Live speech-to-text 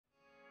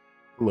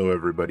Hello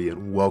everybody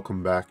and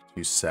welcome back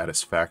to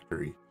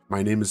Satisfactory.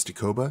 My name is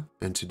Dakoba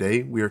and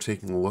today we are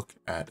taking a look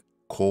at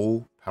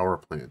coal power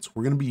plants.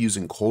 We're going to be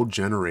using coal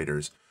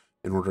generators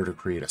in order to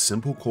create a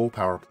simple coal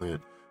power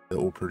plant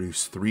that will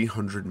produce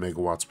 300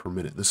 megawatts per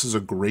minute. This is a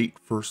great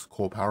first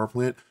coal power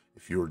plant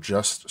if you're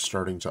just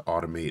starting to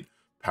automate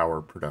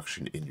power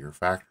production in your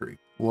factory.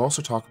 We'll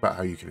also talk about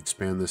how you can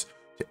expand this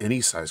to any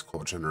size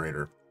coal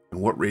generator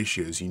and what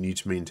ratios you need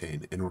to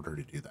maintain in order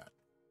to do that.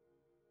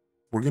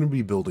 We're going to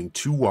be building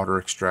 2 water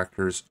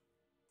extractors,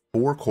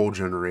 4 coal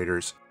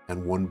generators,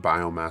 and 1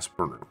 biomass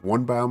burner.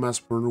 1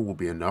 biomass burner will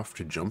be enough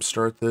to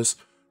jumpstart this,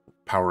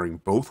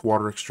 powering both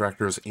water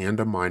extractors and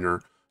a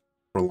miner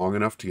for long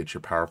enough to get your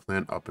power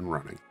plant up and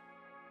running.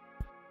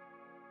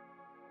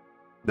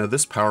 Now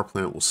this power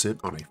plant will sit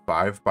on a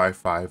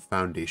 5x5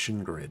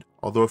 foundation grid,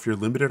 although if you're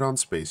limited on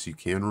space you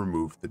can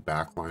remove the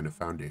back line of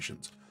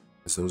foundations,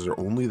 as those are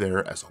only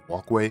there as a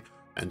walkway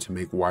and to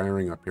make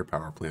wiring up your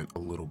power plant a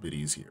little bit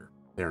easier.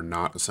 They are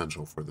not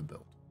essential for the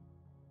build.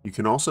 You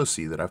can also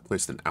see that I've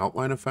placed an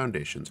outline of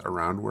foundations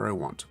around where I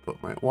want to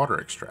put my water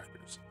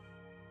extractors.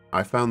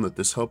 I found that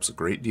this helps a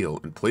great deal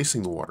in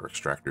placing the water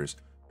extractors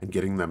and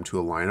getting them to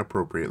align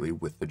appropriately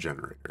with the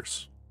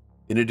generators.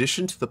 In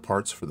addition to the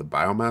parts for the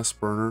biomass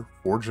burner,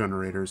 4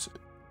 generators,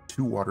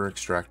 2 water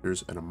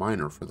extractors, and a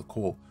miner for the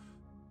coal,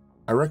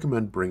 I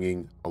recommend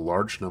bringing a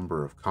large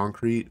number of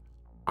concrete,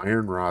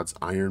 iron rods,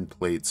 iron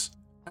plates,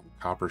 and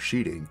copper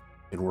sheeting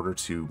in order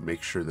to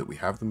make sure that we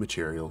have the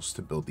materials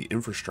to build the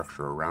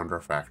infrastructure around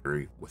our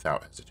factory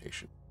without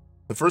hesitation.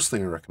 The first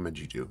thing I recommend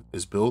you do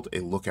is build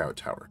a lookout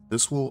tower.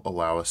 This will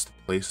allow us to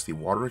place the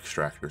water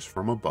extractors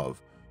from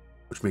above,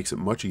 which makes it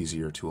much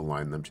easier to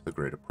align them to the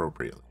grid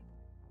appropriately.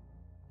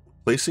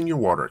 Placing your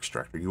water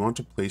extractor, you want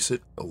to place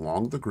it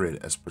along the grid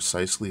as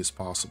precisely as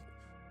possible.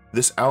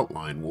 This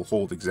outline will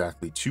hold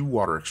exactly 2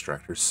 water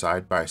extractors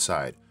side by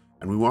side,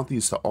 and we want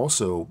these to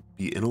also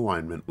be in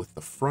alignment with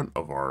the front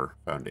of our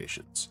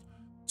foundations.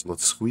 So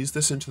let's squeeze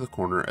this into the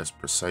corner as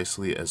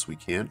precisely as we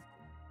can,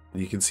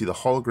 and you can see the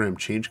hologram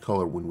change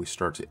color when we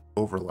start to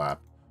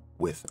overlap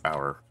with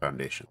our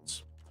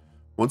foundations.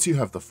 Once you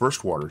have the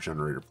first water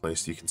generator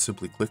placed, you can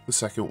simply click the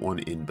second one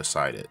in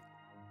beside it.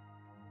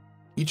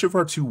 Each of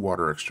our 2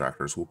 water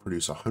extractors will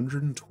produce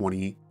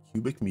 120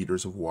 cubic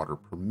meters of water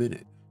per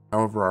minute.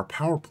 However, our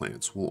power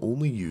plants will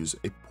only use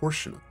a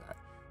portion of that.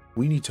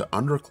 We need to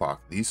underclock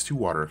these 2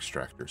 water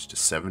extractors to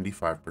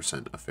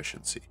 75%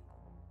 efficiency.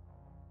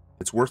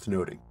 It's worth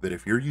noting that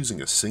if you're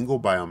using a single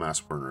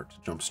biomass burner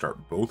to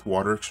jumpstart both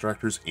water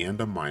extractors and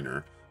a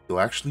miner, you'll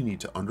actually need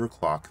to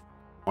underclock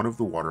one of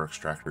the water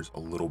extractors a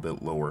little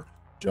bit lower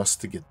just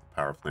to get the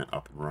power plant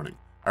up and running.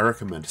 I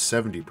recommend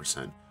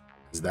 70%,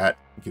 as that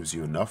gives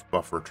you enough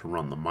buffer to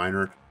run the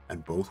miner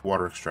and both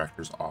water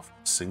extractors off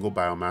a single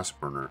biomass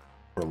burner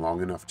for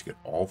long enough to get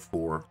all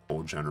 4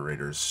 coal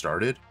generators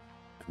started,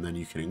 and then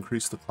you can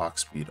increase the clock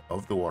speed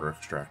of the water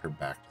extractor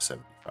back to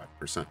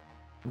 75%.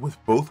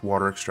 With both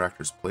water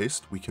extractors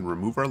placed, we can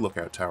remove our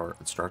lookout tower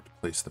and start to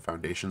place the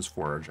foundations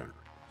for our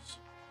generators.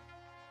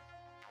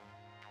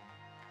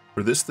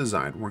 For this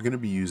design, we're going to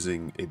be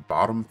using a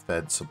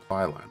bottom-fed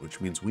supply line,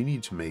 which means we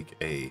need to make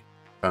a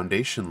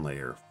foundation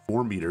layer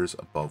 4 meters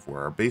above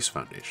where our base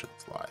foundations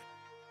lie.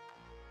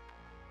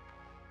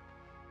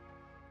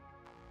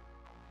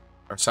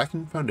 Our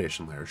second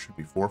foundation layer should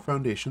be 4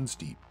 foundations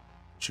deep.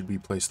 It should be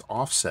placed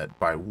offset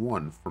by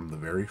 1 from the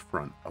very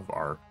front of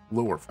our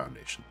lower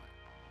foundation layer.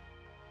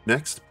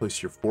 Next,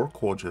 place your 4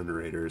 coal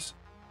generators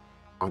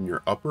on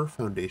your upper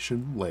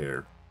foundation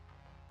layer,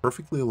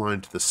 perfectly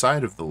aligned to the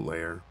side of the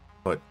layer,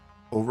 but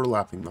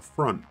overlapping the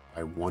front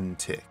by 1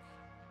 tick.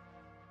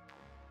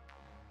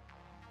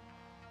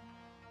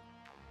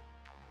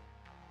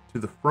 To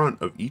the front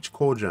of each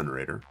coal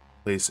generator,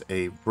 place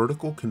a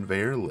vertical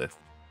conveyor lift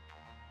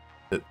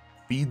that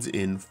feeds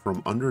in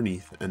from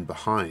underneath and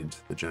behind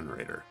the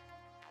generator.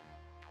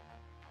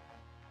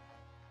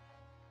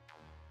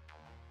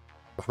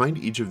 Behind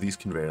each of these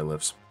conveyor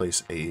lifts,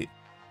 place a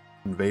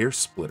conveyor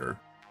splitter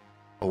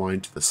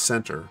aligned to the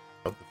center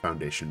of the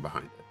foundation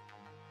behind it.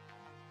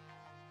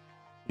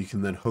 You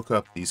can then hook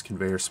up these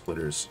conveyor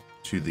splitters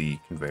to the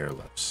conveyor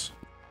lifts.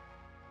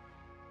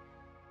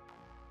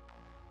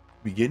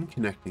 Begin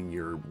connecting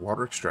your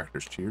water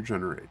extractors to your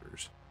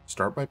generators.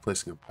 Start by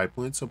placing a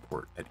pipeline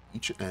support at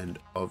each end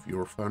of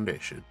your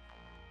foundation,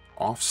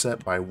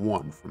 offset by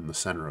 1 from the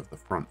center of the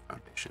front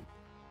foundation.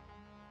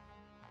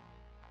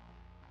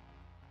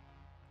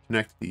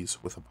 Connect these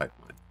with a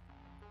pipeline.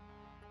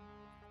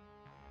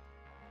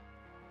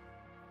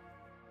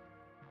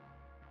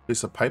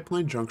 Place a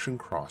pipeline junction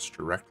cross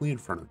directly in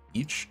front of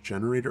each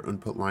generator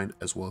input line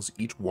as well as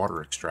each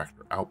water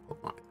extractor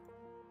output line.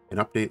 In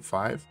Update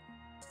 5,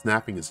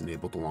 snapping is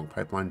enabled along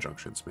pipeline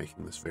junctions,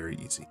 making this very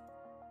easy.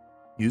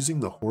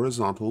 Using the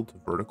horizontal to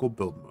vertical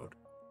build mode,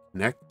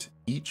 connect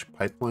each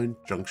pipeline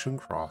junction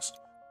cross to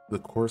the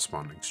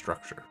corresponding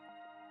structure.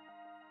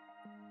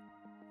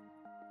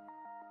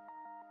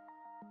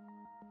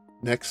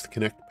 Next,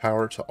 connect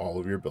power to all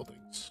of your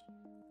buildings.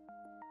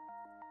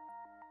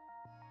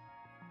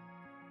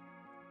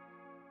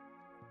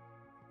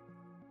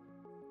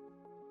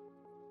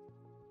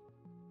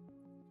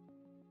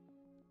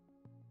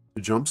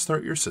 To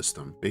jumpstart your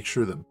system, make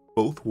sure that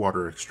both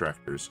water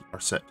extractors are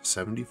set to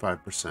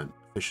 75%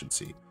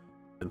 efficiency,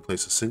 and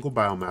place a single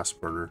biomass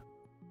burner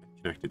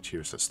and connect it to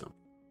your system.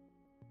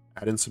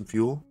 Add in some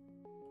fuel,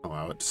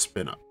 allow it to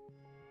spin up.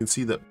 You can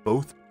see that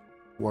both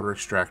water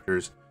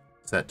extractors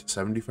set to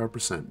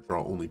 75%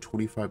 draw only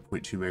 25.2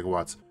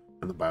 megawatts,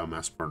 and the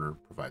biomass burner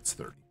provides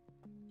 30.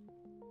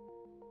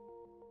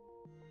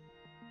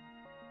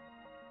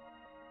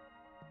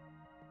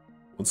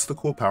 Once the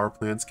coal power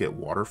plants get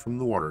water from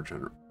the water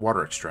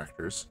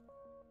extractors,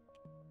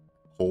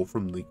 coal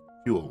from the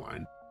fuel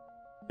line,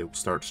 it will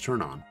start to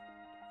turn on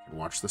and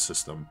watch the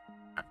system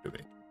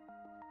activate.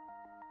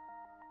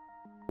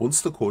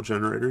 Once the coal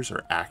generators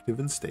are active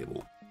and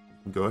stable,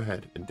 you can go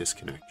ahead and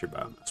disconnect your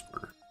biomass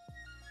burner.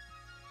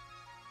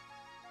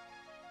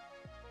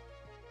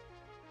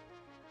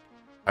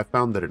 I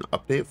found that in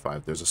Update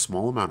 5 there's a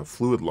small amount of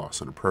fluid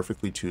loss on a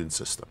perfectly tuned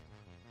system,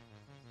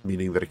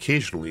 meaning that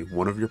occasionally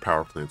one of your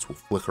power plants will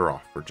flicker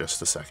off for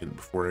just a second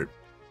before it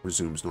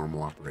resumes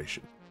normal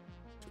operation.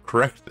 To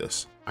correct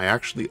this, I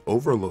actually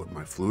overload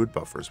my fluid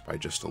buffers by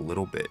just a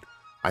little bit.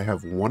 I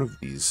have one of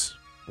these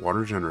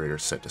water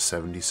generators set to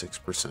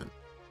 76%.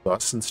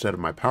 Thus, instead of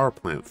my power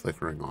plant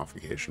flickering off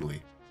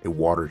occasionally, a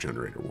water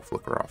generator will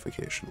flicker off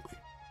occasionally,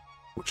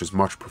 which is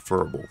much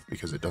preferable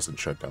because it doesn't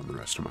shut down the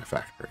rest of my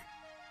factory.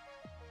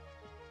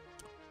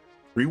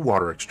 3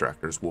 water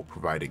extractors will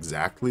provide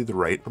exactly the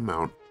right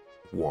amount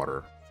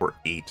water for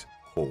 8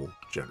 coal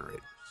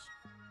generators.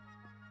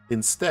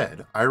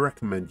 Instead, I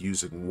recommend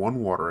using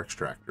 1 water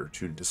extractor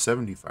tuned to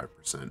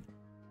 75%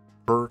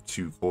 per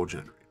 2 coal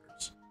generators.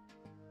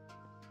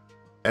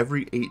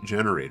 Every 8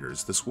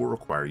 generators, this will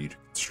require you to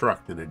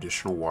construct an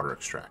additional water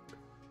extractor.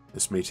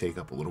 This may take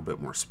up a little bit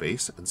more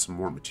space and some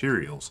more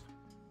materials,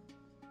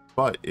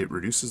 but it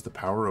reduces the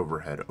power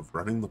overhead of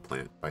running the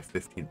plant by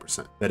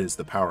 15%. That is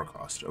the power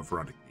cost of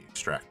running the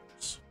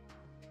extractors.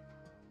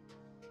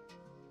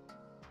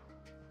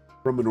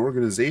 From an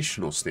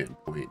organizational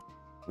standpoint,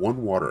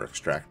 1 water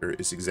extractor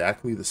is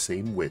exactly the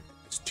same width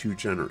as 2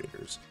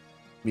 generators,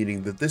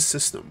 meaning that this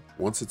system,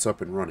 once it's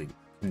up and running,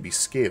 can be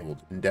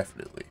scaled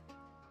indefinitely.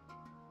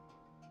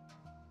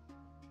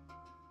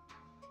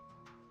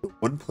 The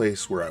one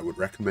place where I would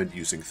recommend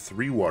using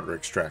 3 water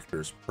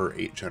extractors per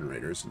 8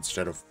 generators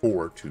instead of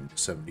 4 tuned to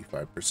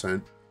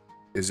 75%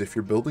 is if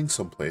you're building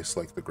someplace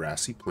like the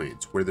grassy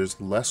plains where there's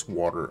less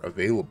water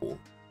available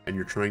and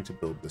you're trying to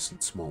build this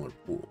in smaller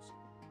pools.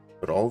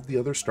 But all of the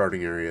other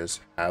starting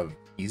areas have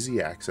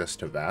easy access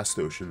to vast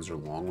oceans or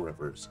long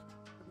rivers,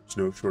 and there's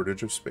no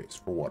shortage of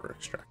space for water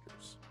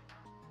extractors.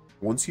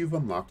 Once you've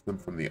unlocked them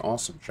from the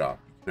Awesome Shop,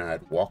 you can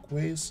add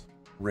walkways,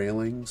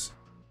 railings,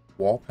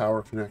 wall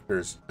power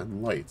connectors,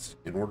 and lights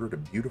in order to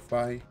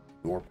beautify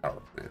your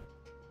power plant.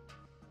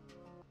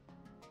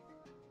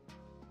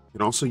 You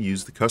can also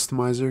use the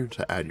customizer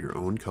to add your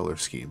own color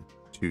scheme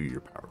to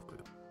your power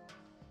plant.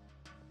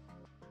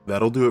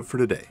 That'll do it for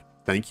today.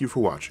 Thank you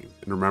for watching,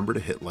 and remember to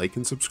hit like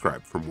and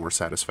subscribe for more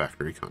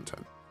Satisfactory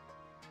content.